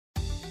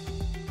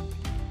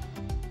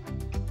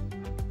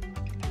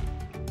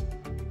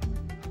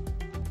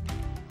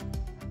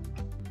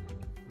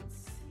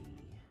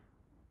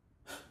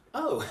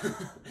Oh,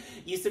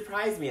 you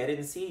surprised me. I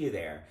didn't see you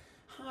there.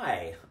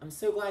 Hi, I'm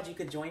so glad you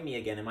could join me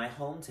again in my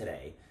home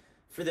today.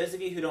 For those of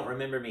you who don't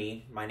remember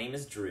me, my name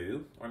is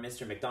Drew, or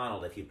Mr.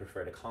 McDonald if you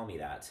prefer to call me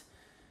that.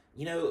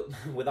 You know,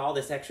 with all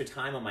this extra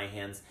time on my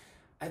hands,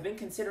 I've been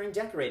considering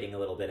decorating a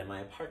little bit in my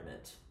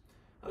apartment.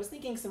 I was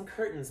thinking some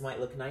curtains might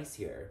look nice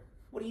here.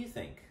 What do you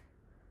think?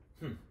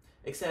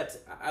 Except,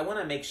 I want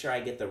to make sure I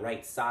get the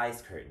right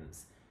size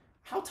curtains.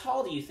 How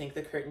tall do you think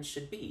the curtains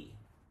should be?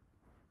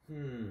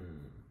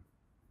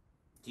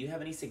 Do you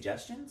have any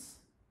suggestions?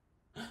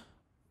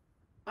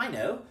 I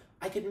know!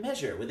 I could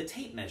measure with a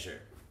tape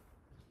measure.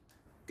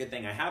 Good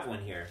thing I have one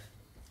here.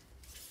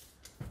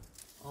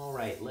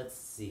 Alright, let's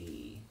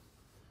see.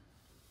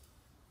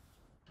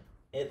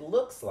 It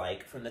looks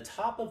like from the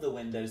top of the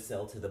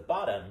windowsill to the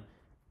bottom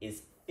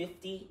is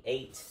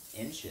 58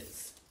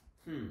 inches.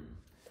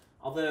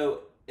 Although,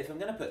 if I'm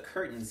going to put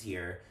curtains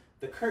here,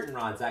 the curtain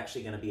rod's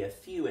actually going to be a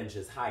few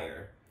inches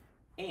higher,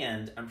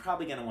 and I'm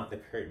probably going to want the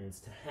curtains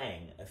to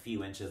hang a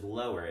few inches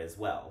lower as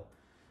well.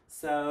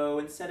 So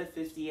instead of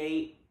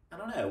 58, I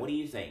don't know, what do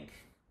you think?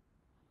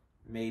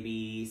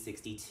 Maybe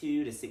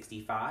 62 to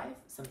 65,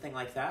 something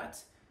like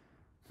that?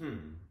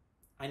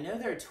 I know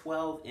there are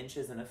 12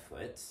 inches in a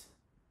foot.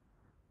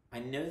 I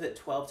know that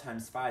 12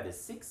 times 5 is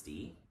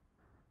 60,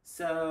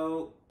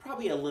 so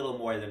probably a little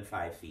more than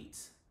 5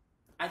 feet.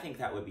 I think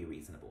that would be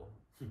reasonable.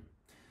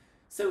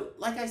 So,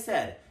 like I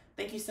said,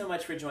 thank you so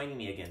much for joining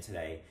me again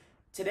today.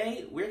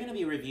 Today, we're going to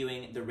be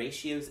reviewing the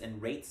ratios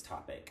and rates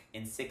topic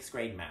in 6th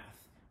grade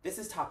math. This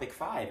is topic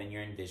 5 in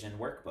your Envision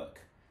workbook.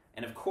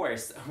 And of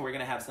course, we're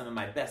going to have some of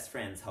my best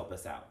friends help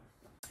us out.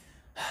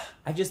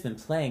 I've just been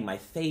playing my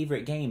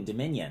favorite game,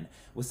 Dominion,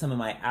 with some of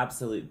my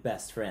absolute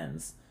best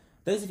friends.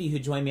 Those of you who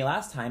joined me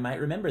last time might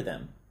remember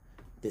them.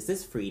 This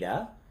is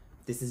Frida,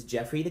 this is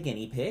Jeffrey the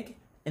guinea pig,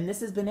 and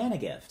this is Banana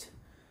Gift.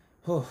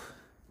 Whew.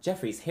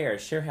 Jeffrey's hair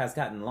sure has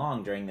gotten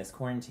long during this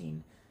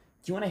quarantine.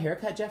 Do you want a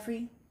haircut,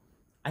 Jeffrey?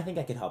 I think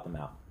I could help him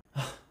out.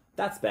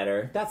 That's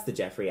better. That's the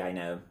Jeffrey I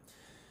know.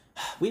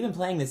 We've been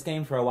playing this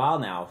game for a while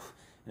now,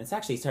 and it's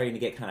actually starting to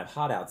get kind of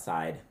hot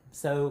outside.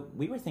 So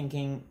we were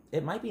thinking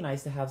it might be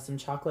nice to have some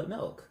chocolate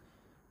milk.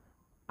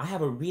 I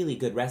have a really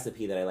good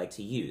recipe that I like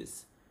to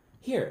use.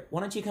 Here,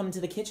 why don't you come into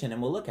the kitchen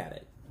and we'll look at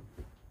it.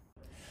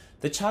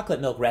 The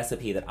chocolate milk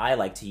recipe that I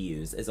like to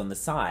use is on the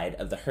side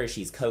of the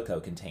Hershey's cocoa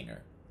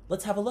container.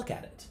 Let's have a look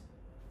at it.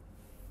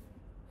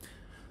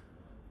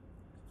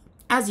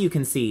 As you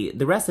can see,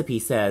 the recipe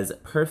says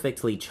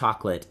perfectly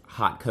chocolate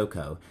hot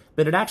cocoa,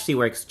 but it actually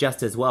works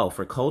just as well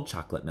for cold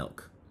chocolate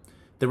milk.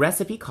 The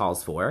recipe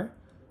calls for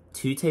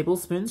 2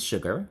 tablespoons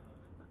sugar,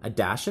 a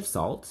dash of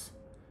salt,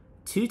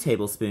 2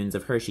 tablespoons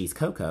of Hershey's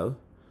cocoa,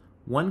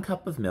 1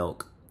 cup of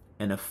milk,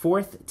 and a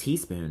 1/4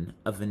 teaspoon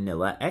of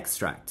vanilla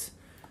extract.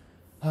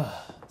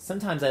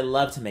 Sometimes I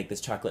love to make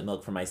this chocolate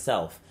milk for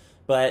myself,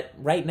 but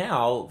right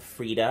now,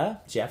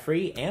 Frida,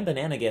 Jeffrey, and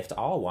Banana Gift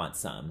all want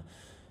some.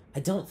 I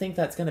don't think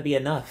that's going to be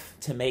enough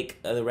to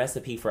make the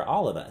recipe for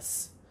all of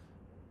us.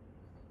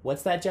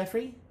 What's that,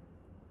 Jeffrey?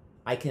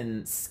 I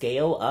can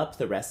scale up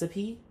the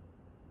recipe?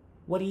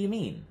 What do you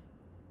mean?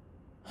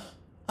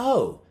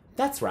 Oh,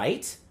 that's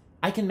right.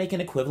 I can make an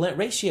equivalent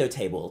ratio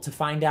table to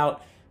find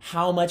out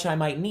how much I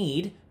might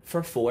need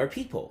for 4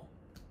 people.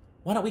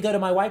 Why don't we go to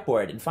my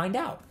whiteboard and find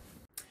out?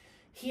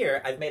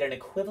 Here, I've made an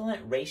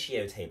equivalent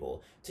ratio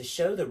table to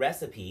show the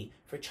recipe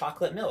for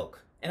chocolate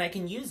milk, and I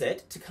can use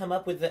it to come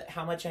up with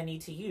how much I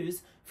need to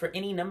use for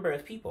any number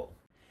of people.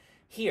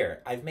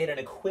 Here, I've made an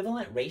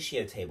equivalent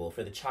ratio table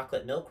for the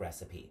chocolate milk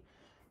recipe.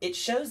 It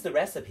shows the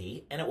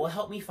recipe, and it will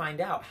help me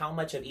find out how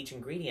much of each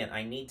ingredient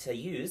I need to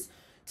use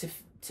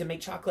to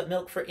make chocolate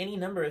milk for any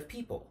number of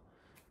people.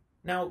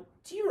 Now,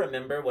 do you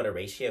remember what a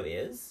ratio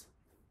is?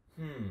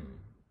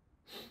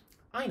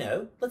 I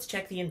know. Let's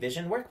check the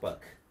Envision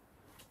workbook.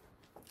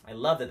 I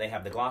love that they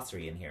have the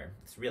glossary in here.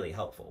 It's really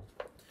helpful.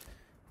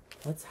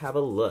 Let's have a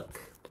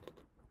look.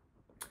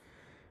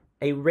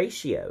 A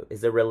ratio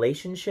is a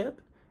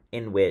relationship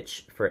in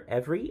which for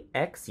every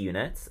X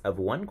units of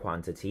one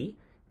quantity,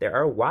 there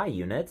are Y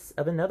units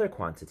of another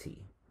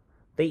quantity.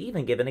 They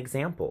even give an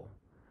example.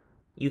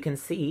 You can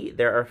see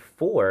there are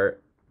 4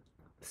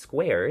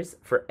 squares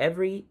for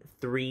every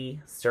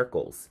 3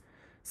 circles.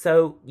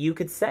 So you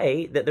could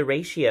say that the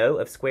ratio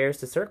of squares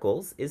to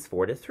circles is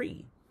 4 to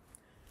 3.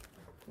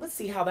 Let's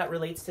see how that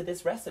relates to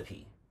this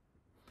recipe.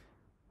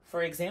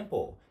 For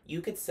example, you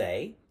could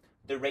say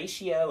the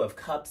ratio of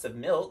cups of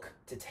milk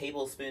to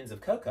tablespoons of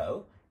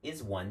cocoa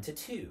is 1 to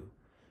 2.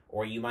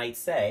 Or you might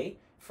say,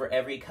 for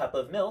every cup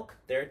of milk,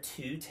 there are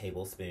 2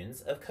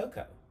 tablespoons of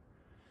cocoa.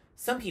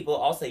 Some people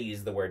also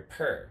use the word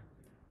per.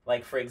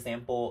 Like, for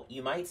example,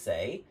 you might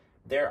say,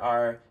 there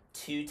are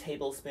 2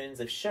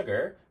 tablespoons of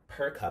sugar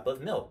per cup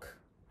of milk.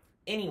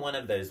 Any one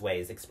of those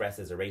ways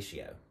expresses a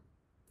ratio.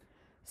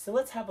 So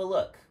let's have a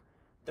look.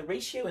 The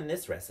ratio in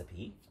this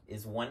recipe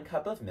is 1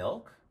 cup of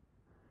milk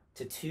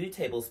to 2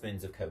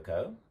 tablespoons of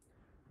cocoa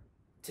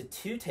to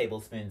 2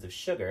 tablespoons of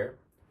sugar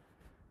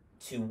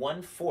to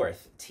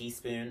 1/4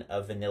 teaspoon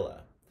of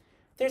vanilla.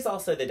 There's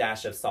also the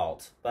dash of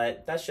salt,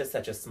 but that's just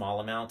such a small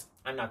amount,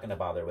 I'm not going to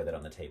bother with it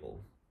on the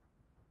table.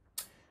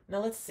 Now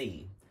let's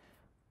see.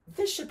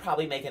 This should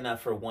probably make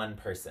enough for one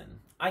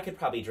person. I could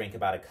probably drink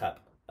about a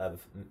cup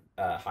of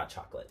hot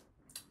chocolate,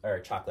 or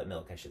chocolate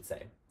milk, I should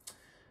say.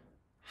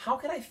 How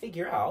could I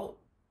figure out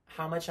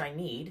how much I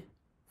need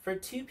for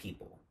 2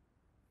 people?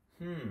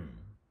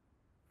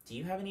 Do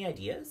you have any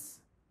ideas?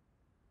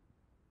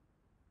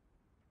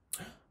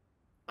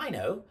 I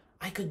know,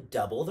 I could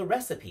double the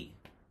recipe.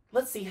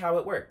 Let's see how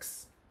it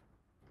works.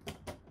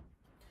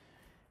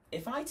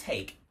 If I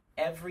take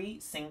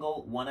every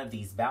single one of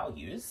these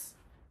values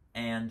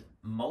and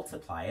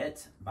multiply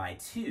it by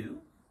 2,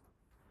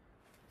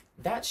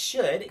 that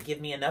should give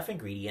me enough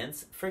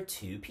ingredients for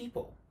 2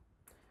 people.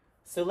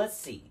 So let's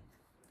see.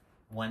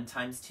 1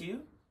 times 2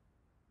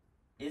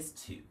 is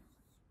 2.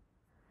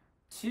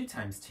 2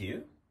 times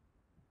 2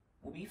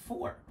 will be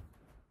 4.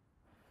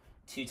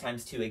 2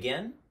 times 2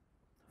 again,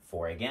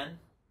 4 again.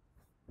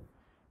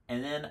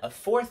 And then a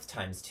 4th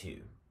times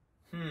 2.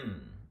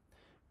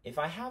 If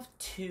I have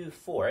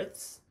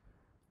 2/4,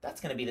 that's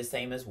going to be the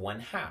same as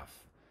 1/2.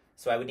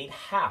 So I would need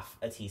half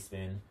a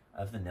teaspoon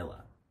of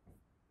vanilla.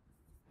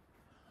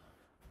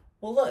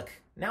 Well,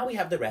 look, now we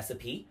have the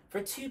recipe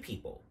for 2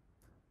 people.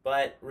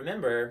 But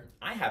remember,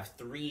 I have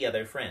 3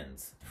 other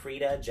friends,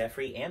 Frida,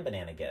 Jeffrey, and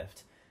Banana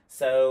Gift.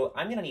 So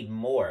I'm going to need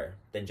more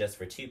than just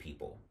for 2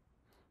 people.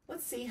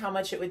 Let's see how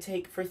much it would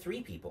take for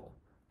 3 people.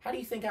 How do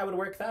you think I would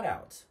work that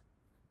out?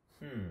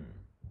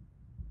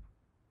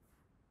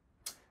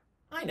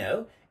 I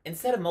know.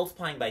 Instead of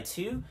multiplying by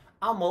 2,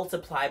 I'll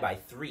multiply by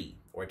 3,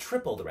 or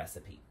triple the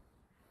recipe.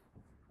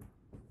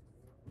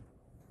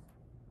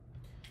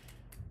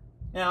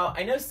 Now,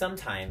 I know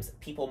sometimes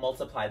people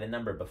multiply the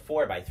number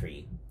before by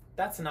 3.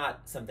 That's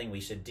not something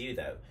we should do,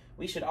 though.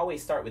 We should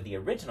always start with the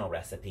original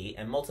recipe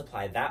and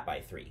multiply that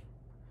by 3.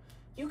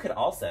 You could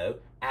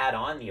also add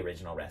on the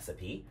original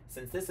recipe,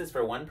 since this is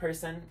for 1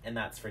 person and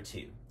that's for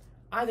 2.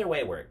 Either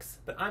way works,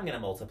 but I'm going to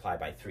multiply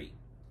by 3.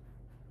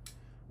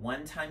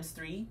 1 times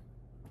 3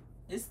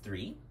 is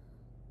 3.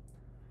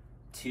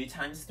 2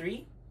 times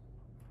 3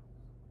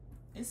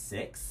 is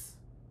 6.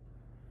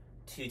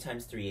 2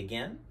 times 3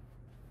 again,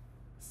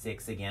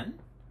 6 again.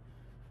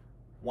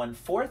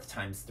 1/4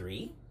 times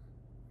 3,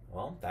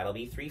 well, that'll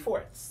be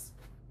 3/4.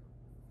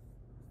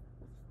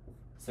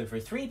 So for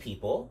 3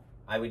 people,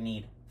 I would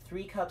need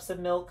 3 cups of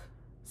milk,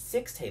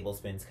 6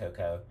 tablespoons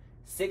cocoa,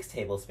 6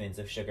 tablespoons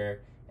of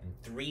sugar, and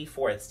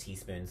 3/4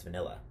 teaspoons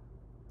vanilla.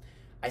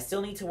 I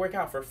still need to work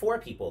out for 4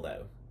 people,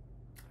 though.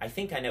 I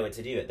think I know what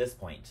to do at this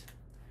point.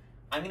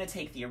 I'm going to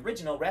take the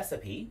original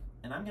recipe,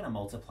 and I'm going to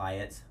multiply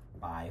it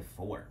by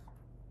 4.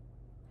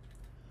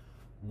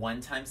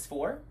 1 times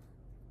 4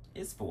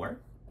 is 4.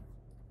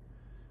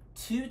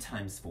 2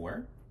 times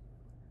 4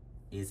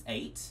 is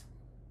 8.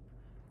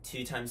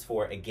 2 times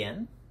 4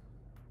 again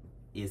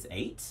is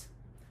 8.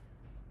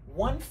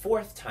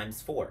 1/4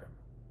 times 4.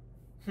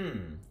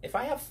 If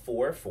I have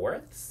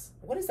 4/4,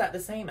 what is that the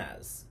same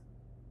as?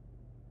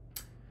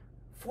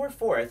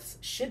 4/4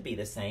 should be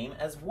the same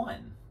as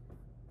 1.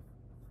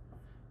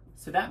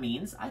 So that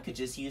means I could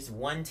just use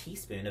 1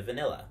 teaspoon of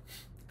vanilla.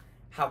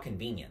 How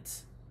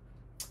convenient.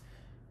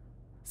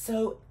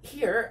 So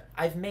here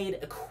I've made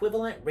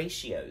equivalent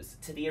ratios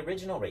to the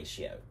original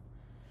ratio.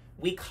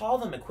 We call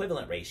them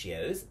equivalent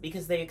ratios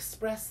because they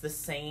express the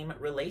same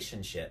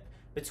relationship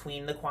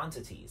between the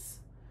quantities.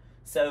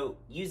 So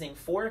using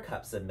 4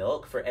 cups of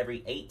milk for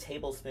every 8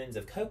 tablespoons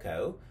of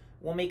cocoa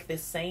will make the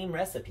same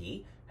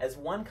recipe as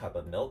 1 cup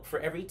of milk for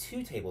every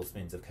 2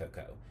 tablespoons of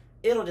cocoa.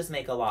 It'll just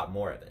make a lot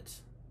more of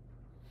it.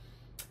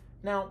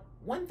 Now,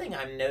 one thing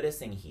I'm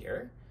noticing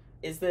here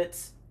is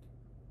that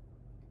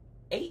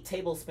 8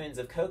 tablespoons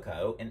of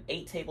cocoa and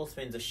 8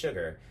 tablespoons of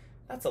sugar,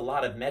 that's a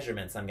lot of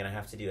measurements I'm going to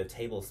have to do of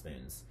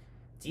tablespoons.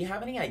 Do you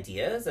have any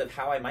ideas of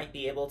how I might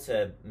be able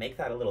to make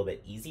that a little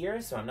bit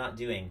easier so I'm not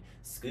doing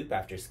scoop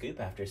after scoop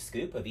after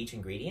scoop of each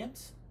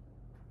ingredient?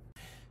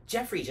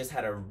 Jeffrey just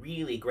had a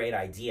really great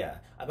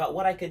idea about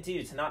what I could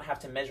do to not have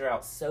to measure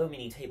out so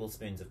many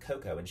tablespoons of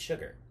cocoa and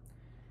sugar.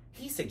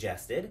 He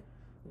suggested,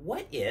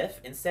 what if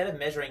instead of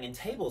measuring in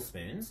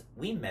tablespoons,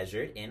 we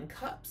measured in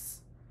cups?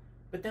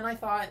 But then I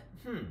thought,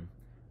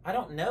 I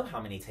don't know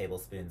how many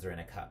tablespoons are in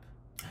a cup.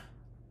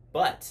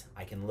 But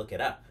I can look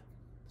it up.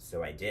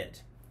 So I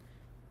did.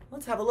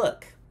 Let's have a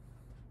look.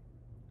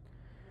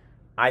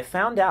 I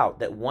found out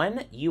that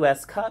 1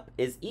 U.S. cup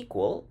is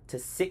equal to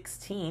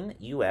 16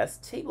 U.S.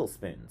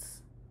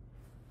 tablespoons.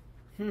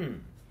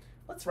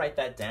 Let's write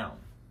that down.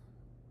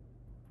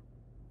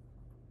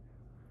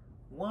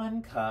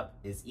 1 cup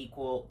is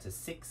equal to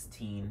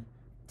 16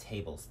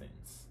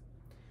 tablespoons.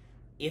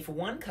 If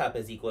 1 cup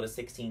is equal to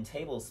 16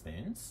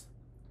 tablespoons,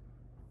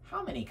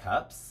 how many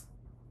cups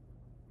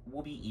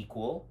will be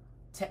equal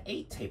to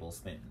 8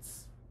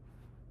 tablespoons?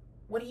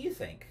 What do you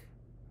think?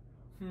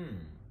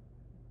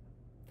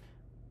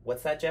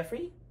 What's that,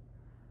 Jeffrey?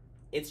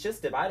 It's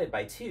just divided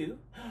by 2.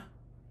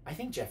 I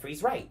think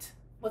Jeffrey's right.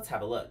 Let's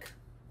have a look.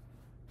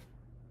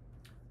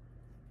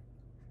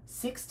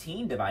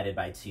 16 divided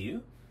by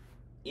 2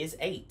 is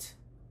 8.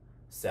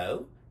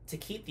 So, to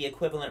keep the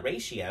equivalent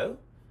ratio,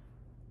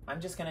 I'm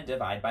just going to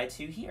divide by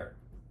 2 here.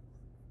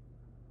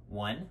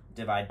 1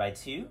 divided by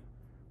 2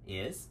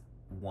 is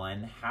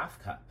 1/2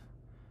 cup.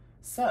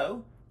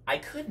 So, I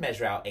could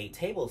measure out 8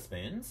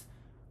 tablespoons,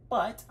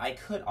 but I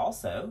could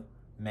also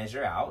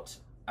measure out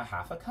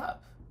 1/2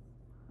 cup.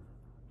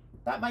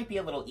 That might be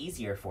a little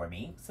easier for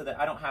me so that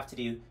I don't have to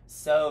do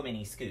so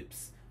many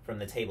scoops from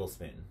the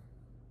tablespoon.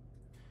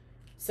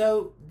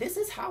 So this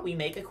is how we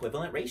make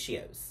equivalent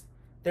ratios.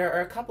 There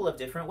are a couple of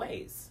different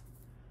ways.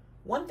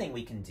 One thing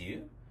we can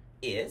do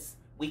is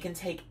we can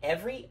take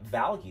every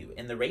value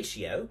in the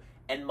ratio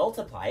and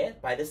multiply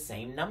it by the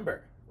same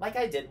number, like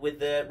I did with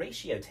the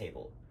ratio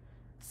table.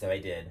 So I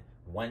did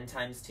 1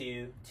 times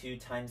 2, 2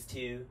 times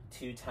 2,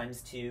 2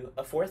 times 2,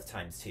 1/4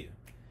 times 2.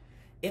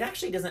 It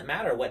actually doesn't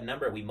matter what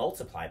number we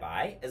multiply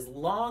by, as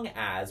long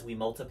as we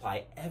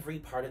multiply every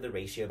part of the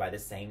ratio by the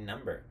same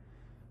number.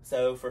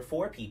 So for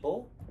 4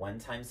 people, 1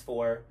 times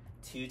 4,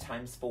 2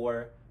 times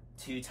 4,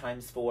 2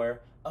 times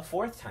 4,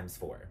 1/4 times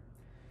 4.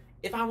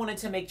 If I wanted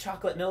to make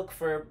chocolate milk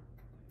for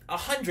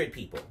 100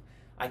 people,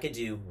 I could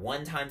do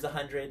 1 times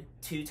 100,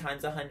 2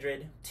 times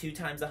 100, 2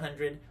 times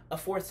 100,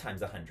 1/4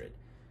 times 100.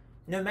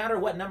 No matter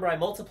what number I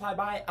multiply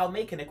by, I'll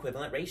make an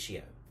equivalent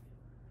ratio.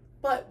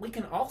 But we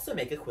can also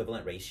make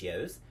equivalent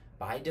ratios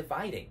by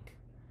dividing,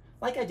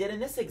 like I did in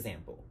this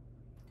example.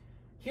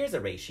 Here's a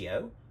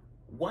ratio.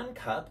 1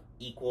 cup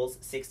equals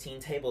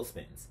 16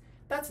 tablespoons.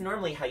 That's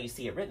normally how you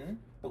see it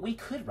written, but we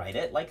could write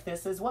it like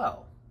this as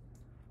well.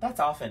 That's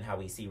often how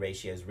we see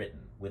ratios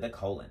written, with a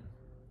colon.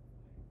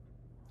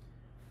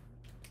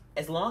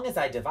 As long as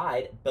I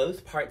divide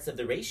both parts of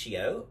the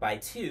ratio by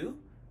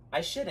 2,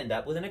 I should end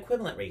up with an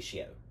equivalent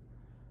ratio.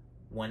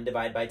 1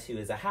 divided by 2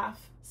 is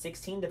 1/2.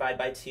 16 divided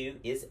by 2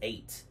 is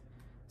 8.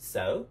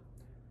 So,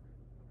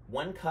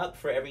 1 cup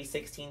for every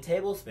 16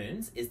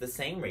 tablespoons is the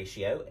same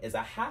ratio as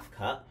 1/2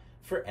 cup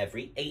for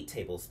every 8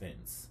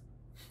 tablespoons.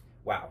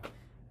 Wow,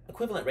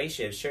 equivalent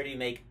ratios sure do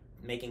make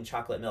making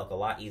chocolate milk a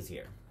lot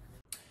easier.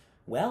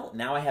 Well,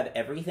 now I have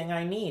everything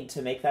I need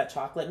to make that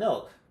chocolate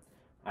milk.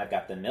 I've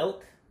got the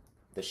milk,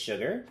 the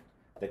sugar,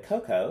 the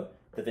cocoa,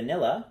 the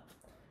vanilla,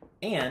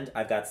 and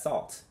I've got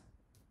salt.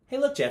 Hey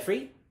look,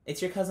 Jeffrey,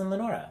 it's your cousin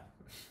Lenora.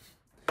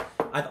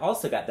 I've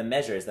also got the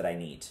measures that I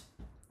need.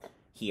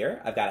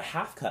 Here, I've got a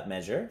 1/2 cup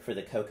measure for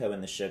the cocoa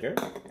and the sugar.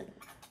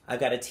 I've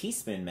got a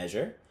teaspoon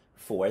measure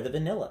for the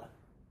vanilla.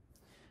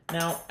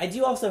 Now, I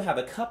do also have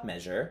a cup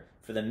measure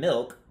for the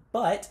milk,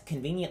 but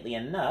conveniently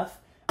enough,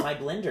 my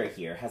blender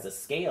here has a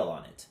scale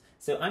on it.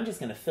 So I'm just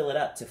going to fill it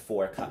up to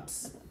 4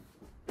 cups.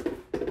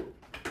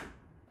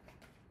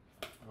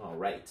 All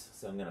right,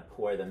 so I'm going to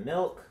pour the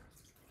milk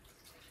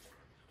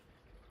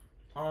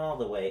all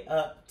the way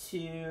up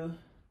to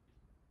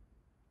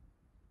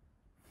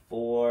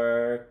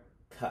 4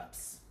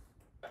 cups.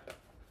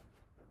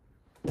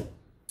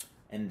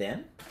 And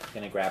then I'm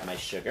going to grab my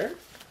sugar.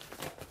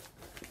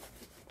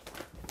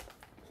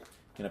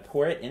 I'm going to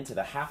pour it into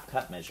the 1/2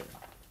 cup measure.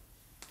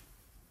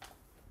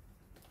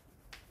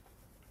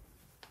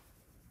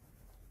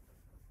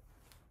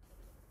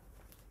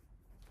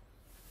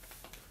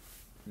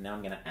 Now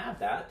I'm going to add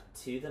that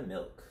to the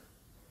milk.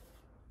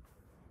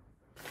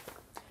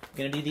 I'm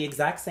going to do the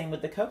exact same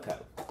with the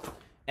cocoa.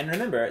 And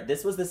remember,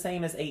 this was the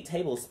same as 8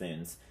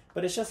 tablespoons,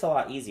 but it's just a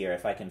lot easier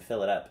if I can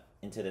fill it up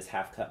into this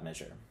 1/2 cup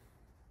measure.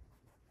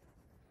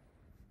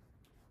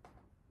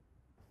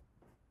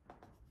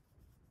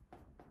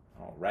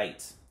 All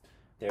right,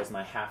 there's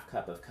my 1/2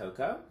 cup of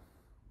cocoa.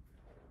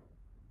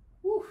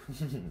 Woo.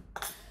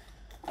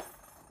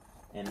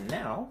 And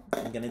now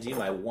I'm going to do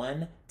my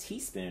 1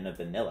 teaspoon of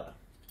vanilla.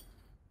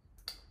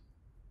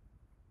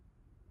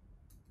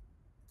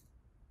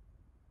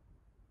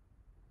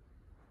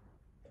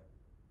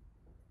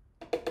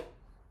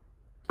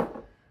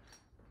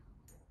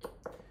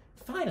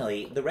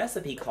 Finally, the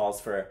recipe calls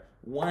for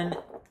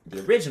the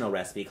original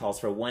recipe calls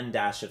for 1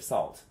 dash of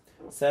salt.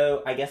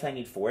 So I guess I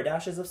need 4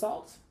 dashes of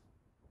salt.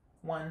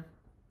 1,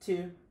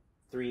 2,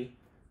 3,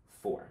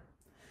 4.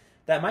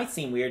 That might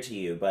seem weird to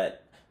you,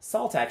 but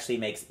salt actually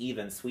makes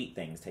even sweet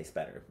things taste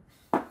better.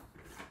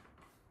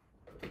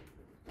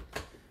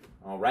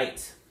 All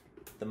right,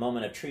 the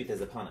moment of truth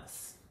is upon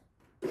us.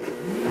 Ooh,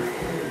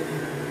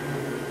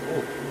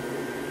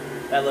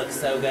 that looks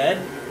so good.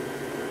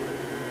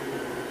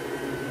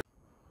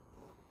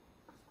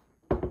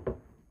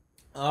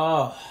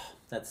 Oh,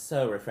 that's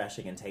so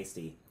refreshing and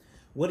tasty.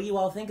 What do you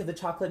all think of the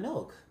chocolate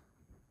milk?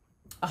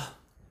 Oh,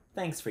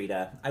 thanks,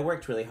 Frida. I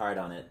worked really hard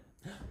on it.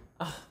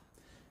 Oh,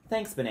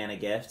 thanks, Banana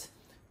Gift.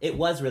 It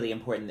was really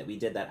important that we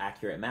did that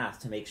accurate math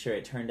to make sure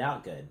it turned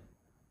out good.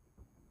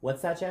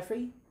 What's that,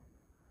 Jeffrey?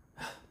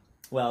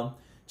 Well,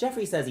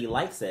 Jeffrey says he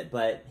likes it,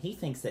 but he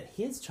thinks that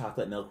his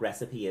chocolate milk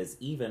recipe is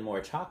even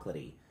more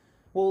chocolatey.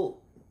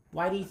 Well,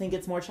 why do you think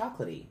it's more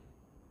chocolatey?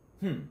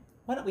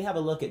 Why don't we have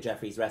a look at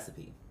Jeffrey's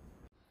recipe?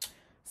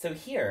 So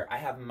here I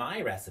have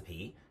my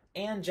recipe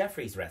and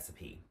Jeffrey's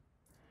recipe.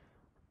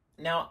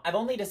 Now, I've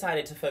only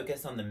decided to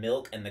focus on the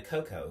milk and the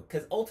cocoa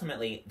because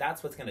ultimately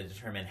that's what's going to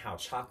determine how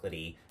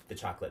chocolatey the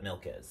chocolate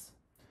milk is.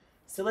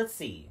 So let's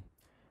see.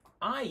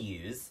 I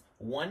use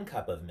 1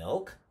 cup of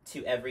milk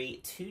to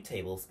every 2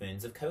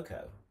 tablespoons of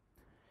cocoa.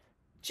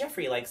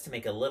 Jeffrey likes to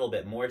make a little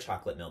bit more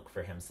chocolate milk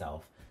for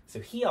himself, so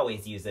he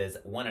always uses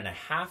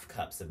 1.5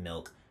 cups of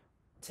milk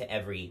to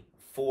every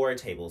 4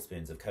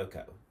 tablespoons of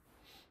cocoa.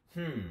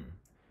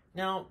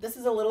 Now, this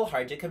is a little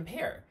hard to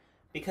compare,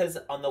 because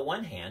on the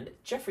one hand,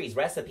 Jeffrey's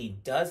recipe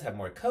does have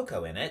more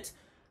cocoa in it,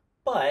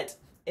 but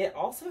it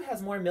also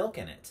has more milk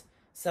in it.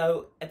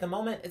 So at the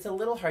moment, it's a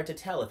little hard to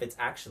tell if it's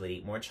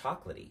actually more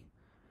chocolatey.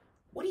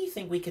 What do you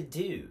think we could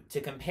do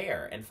to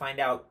compare and find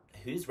out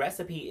whose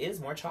recipe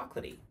is more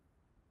chocolatey?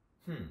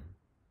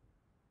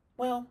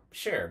 Well,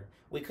 sure,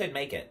 we could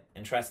make it,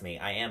 and trust me,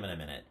 I am in a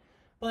minute.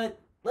 But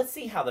let's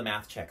see how the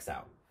math checks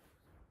out.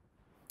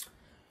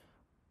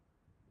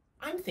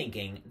 I'm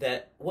thinking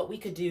that what we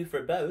could do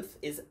for both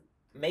is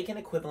make an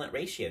equivalent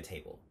ratio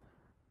table.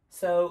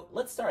 So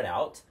let's start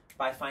out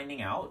by finding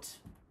out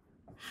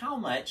how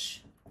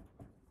much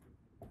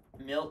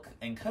milk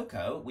and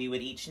cocoa we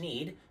would each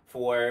need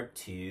for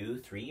 2,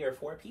 3, or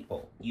 4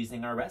 people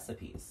using our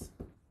recipes.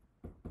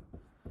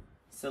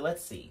 So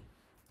let's see.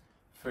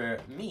 For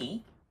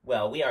me,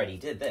 well, we already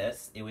did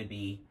this. It would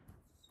be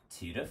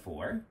 2 to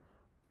 4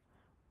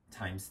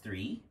 times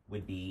 3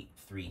 would be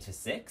 3 to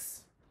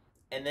 6,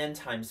 and then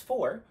times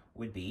 4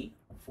 would be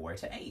 4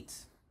 to 8.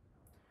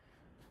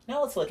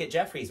 Now let's look at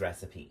Jeffrey's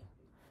recipe.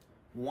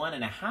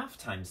 1.5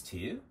 times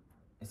 2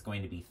 is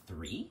going to be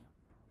 3.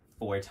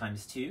 4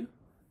 times 2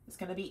 is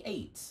going to be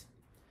 8.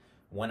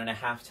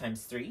 1.5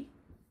 times 3,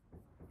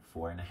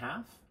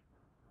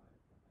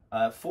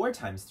 4.5. 4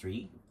 times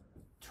 3,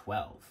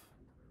 12.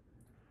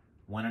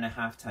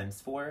 1.5 times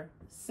 4,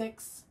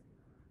 6.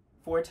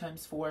 4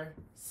 times 4,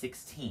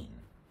 16.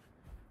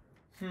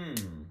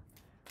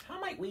 How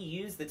might we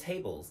use the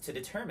tables to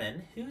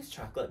determine whose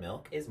chocolate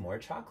milk is more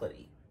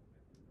chocolatey?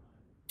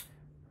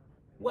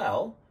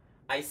 Well,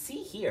 I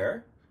see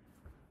here,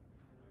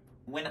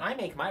 when I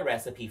make my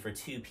recipe for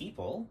 2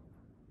 people,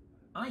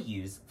 I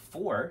use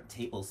 4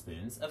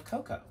 tablespoons of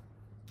cocoa.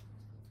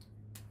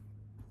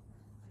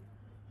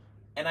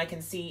 And I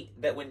can see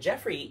that when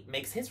Jeffrey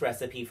makes his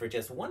recipe for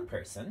just 1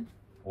 person,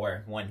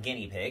 or 1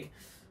 guinea pig,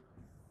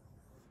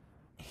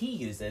 he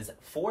uses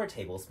 4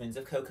 tablespoons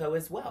of cocoa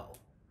as well.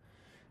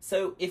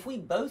 So if we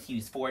both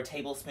use 4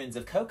 tablespoons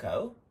of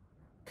cocoa,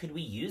 could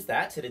we use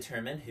that to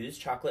determine whose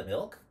chocolate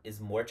milk is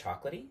more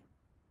chocolatey?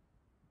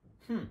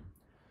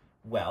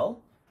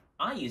 Well,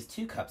 I use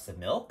 2 cups of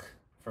milk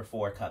for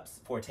 4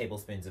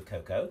 tablespoons of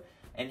cocoa,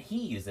 and he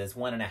uses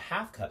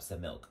 1.5 cups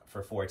of milk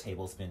for 4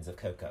 tablespoons of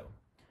cocoa.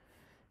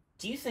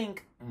 Do you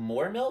think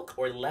more milk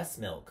or less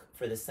milk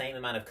for the same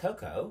amount of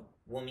cocoa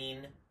will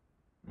mean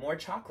more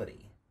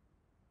chocolatey?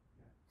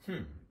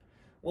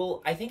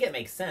 Well, I think it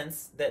makes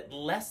sense that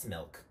less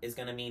milk is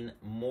going to mean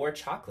more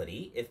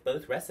chocolatey if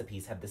both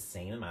recipes have the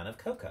same amount of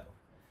cocoa.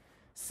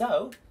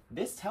 So,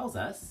 this tells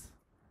us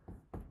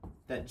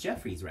that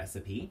Jeffrey's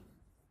recipe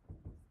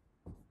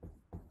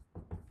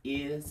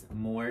is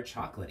more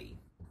chocolatey.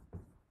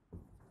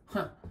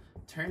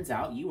 Turns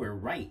out you were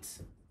right.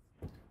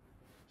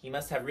 He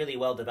must have really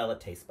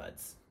well-developed taste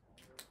buds.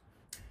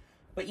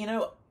 But you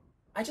know,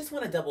 I just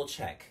want to double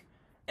check,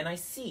 and I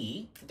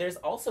see there's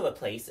also a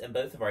place in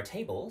both of our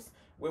tables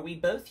where we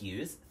both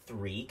use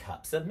 3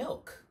 cups of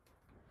milk.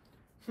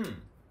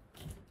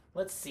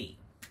 Let's see.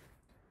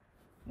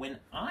 When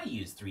I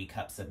use 3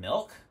 cups of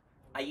milk,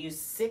 I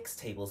use 6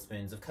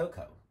 tablespoons of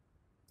cocoa.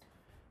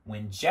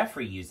 When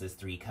Jeffrey uses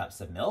 3 cups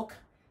of milk,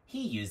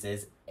 he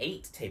uses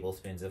 8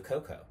 tablespoons of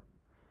cocoa.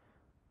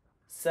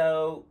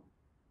 So,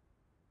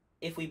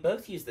 if we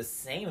both use the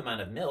same amount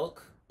of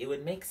milk, it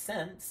would make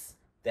sense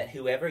that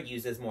whoever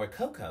uses more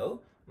cocoa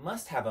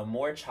must have a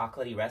more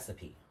chocolatey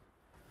recipe.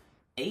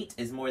 8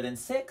 is more than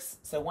 6,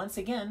 so once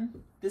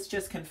again, this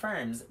just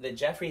confirms that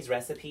Jeffrey's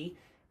recipe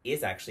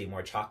is actually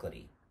more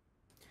chocolatey.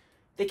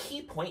 The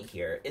key point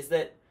here is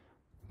that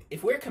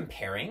if we're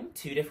comparing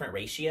 2 different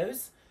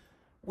ratios,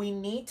 we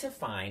need to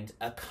find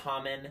a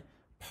common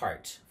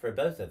part for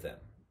both of them.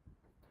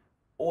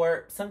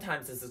 Or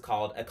sometimes this is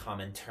called a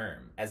common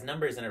term, as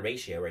numbers in a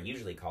ratio are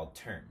usually called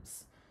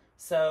terms.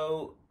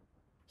 So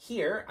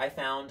here I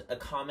found a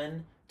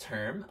common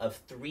term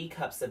of 3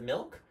 cups of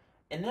milk,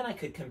 and then I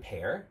could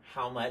compare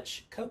how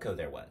much cocoa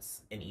there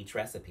was in each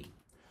recipe.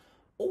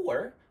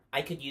 Or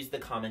I could use the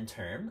common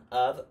term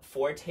of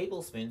 4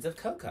 tablespoons of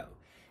cocoa,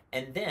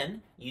 and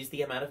then use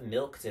the amount of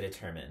milk to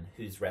determine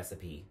whose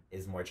recipe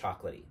is more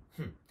chocolatey.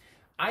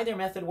 Either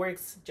method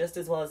works just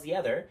as well as the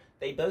other.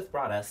 They both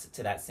brought us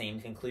to that same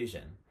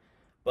conclusion.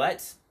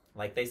 But,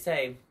 like they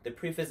say, the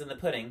proof is in the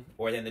pudding,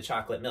 or in the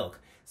chocolate milk.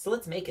 So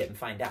let's make it and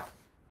find out.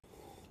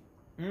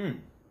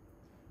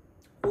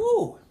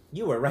 Ooh,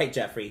 you were right,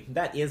 Jeffrey.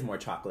 That is more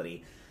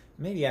chocolatey.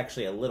 Maybe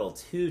actually a little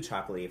too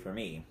chocolatey for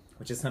me,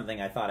 which is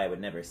something I thought I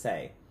would never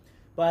say.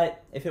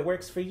 But if it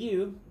works for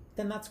you,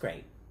 then that's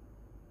great.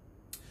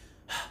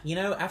 You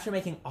know, after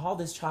making all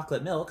this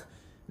chocolate milk,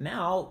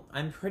 now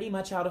I'm pretty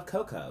much out of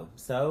cocoa,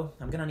 so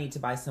I'm gonna need to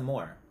buy some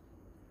more.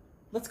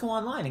 Let's go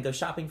online and go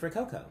shopping for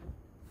cocoa.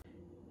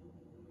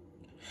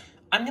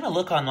 I'm going to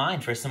look online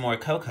for some more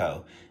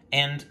cocoa,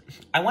 and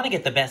I want to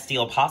get the best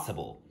deal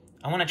possible.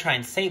 I want to try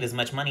and save as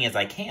much money as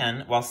I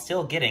can while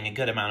still getting a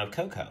good amount of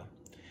cocoa.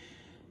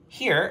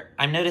 Here,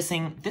 I'm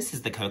noticing this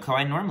is the cocoa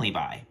I normally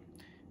buy.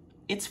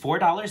 It's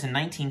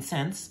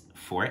 $4.19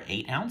 for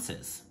 8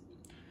 ounces.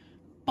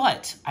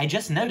 But I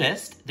just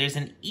noticed there's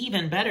an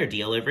even better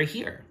deal over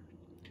here.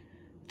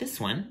 This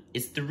one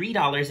is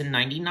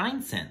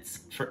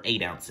 $3.99 for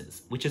 8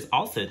 ounces, which is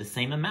also the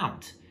same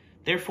amount.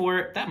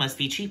 Therefore, that must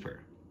be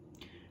cheaper.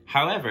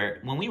 However,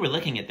 when we were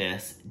looking at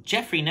this,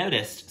 Jeffrey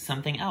noticed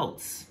something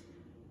else.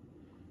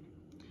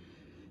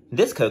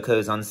 This cocoa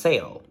is on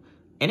sale,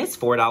 and it's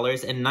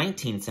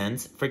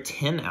 $4.19 for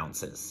 10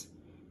 ounces.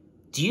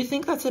 Do you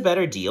think that's a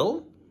better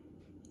deal?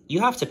 You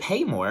have to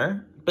pay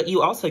more, but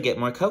you also get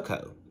more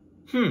cocoa.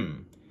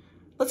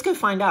 Let's go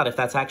find out if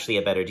that's actually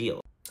a better deal.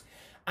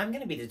 I'm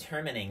going to be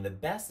determining the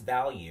best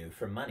value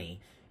for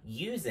money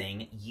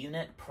using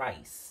unit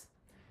price.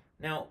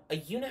 Now, a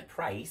unit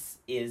price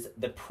is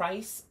the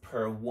price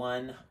per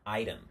one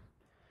item.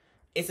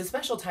 It's a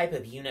special type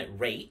of unit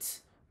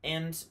rate,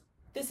 and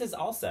this is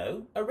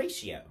also a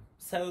ratio.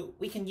 So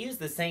we can use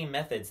the same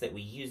methods that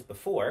we used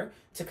before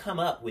to come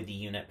up with the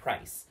unit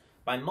price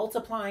by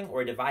multiplying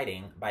or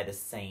dividing by the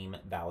same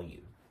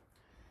value.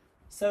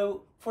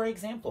 So, for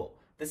example,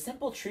 the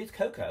Simple Truth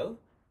cocoa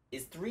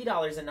is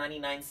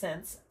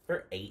 $3.99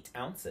 for 8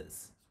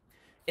 ounces.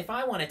 If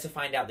I wanted to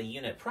find out the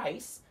unit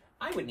price,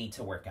 I would need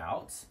to work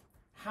out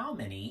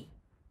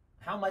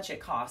how much it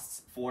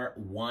costs for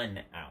 1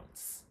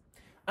 ounce.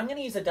 I'm going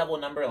to use a double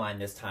number line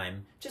this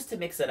time just to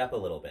mix it up a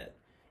little bit.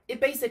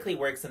 It basically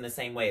works in the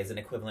same way as an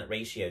equivalent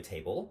ratio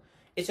table.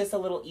 It's just a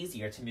little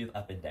easier to move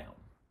up and down.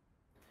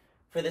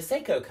 For the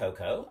Seiko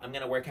cocoa, I'm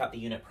going to work out the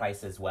unit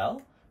price as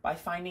well by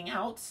finding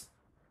out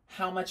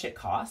how much it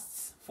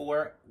costs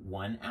for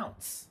 1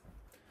 ounce.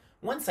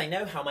 Once I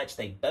know how much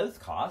they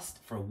both cost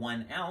for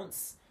 1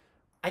 ounce,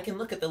 I can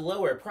look at the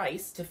lower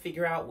price to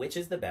figure out which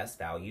is the best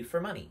value for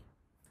money.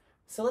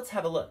 So let's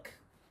have a look.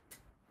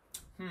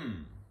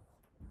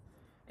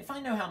 If I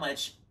know how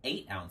much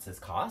 8 ounces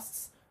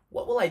costs,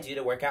 what will I do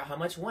to work out how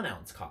much 1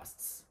 ounce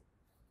costs?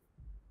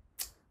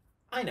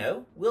 I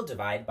know, we'll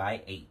divide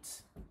by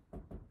 8.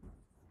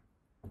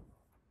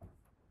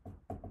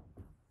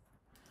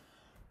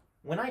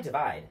 When I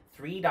divide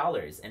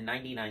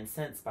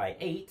 $3.99 by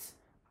 8,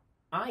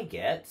 I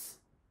get,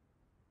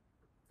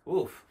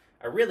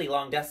 a really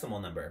long decimal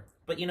number.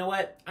 But you know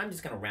what? I'm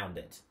just going to round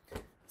it.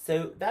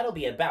 So that'll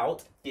be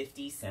about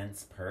 50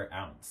 cents per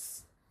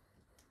ounce.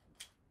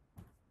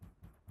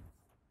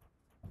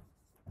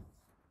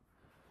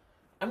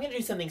 I'm going to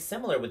do something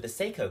similar with the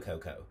Seiko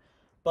cocoa,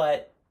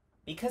 but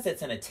because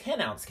it's in a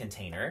 10-ounce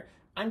container,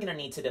 I'm going to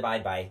need to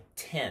divide by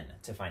 10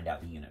 to find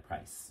out the unit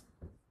price.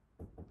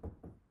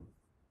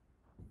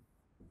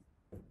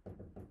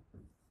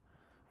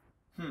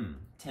 Hmm,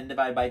 10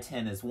 divided by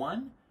 10 is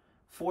 1.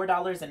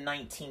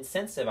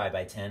 $4.19 divided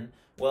by 10.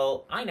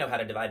 Well, I know how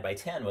to divide by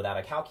 10 without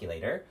a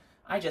calculator.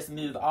 I just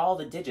move all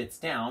the digits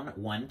down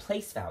one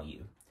place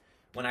value.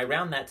 When I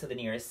round that to the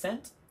nearest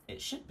cent,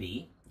 it should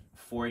be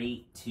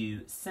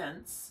 42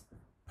 cents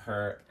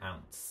per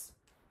ounce.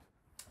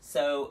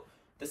 So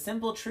the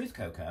Simple Truth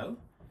cocoa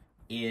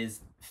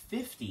is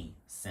 50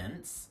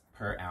 cents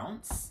per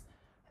ounce,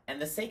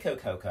 and the Seiko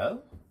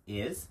cocoa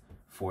is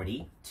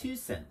 42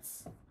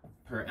 cents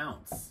per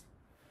ounce.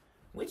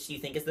 Which do you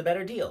think is the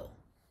better deal?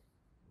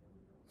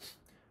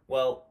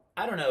 Well,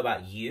 I don't know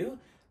about you,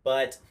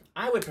 but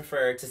I would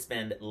prefer to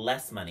spend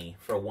less money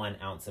for 1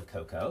 ounce of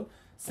cocoa,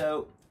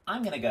 so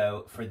I'm going to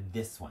go for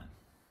this one.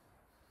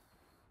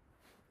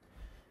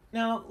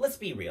 Now, let's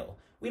be real.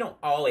 We don't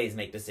always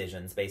make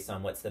decisions based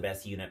on what's the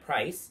best unit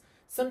price.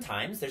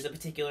 Sometimes there's a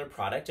particular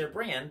product or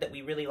brand that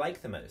we really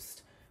like the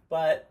most.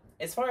 But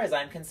as far as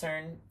I'm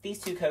concerned, these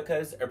two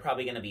cocos are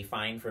probably going to be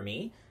fine for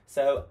me,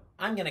 so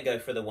I'm going to go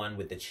for the one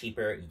with the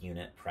cheaper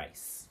unit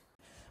price.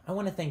 I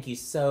want to thank you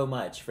so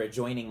much for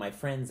joining my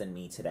friends and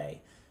me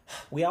today.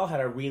 We all had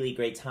a really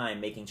great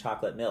time making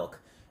chocolate milk,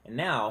 and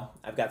now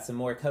I've got some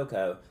more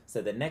cocoa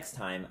so that next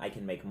time I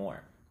can make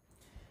more.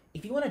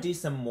 If you want to do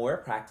some more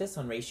practice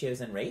on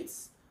ratios and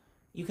rates,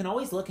 you can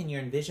always look in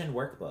your Envision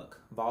workbook,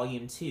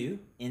 Volume 2,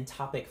 in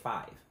Topic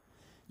 5.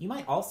 You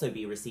might also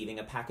be receiving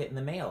a packet in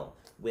the mail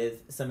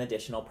with some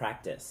additional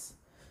practice.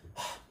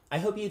 I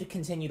hope you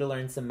continue to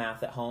learn some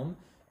math at home,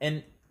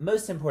 and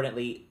most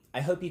importantly,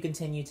 I hope you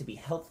continue to be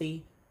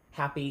healthy,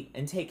 happy,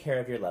 and take care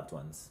of your loved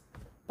ones.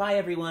 Bye,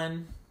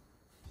 everyone!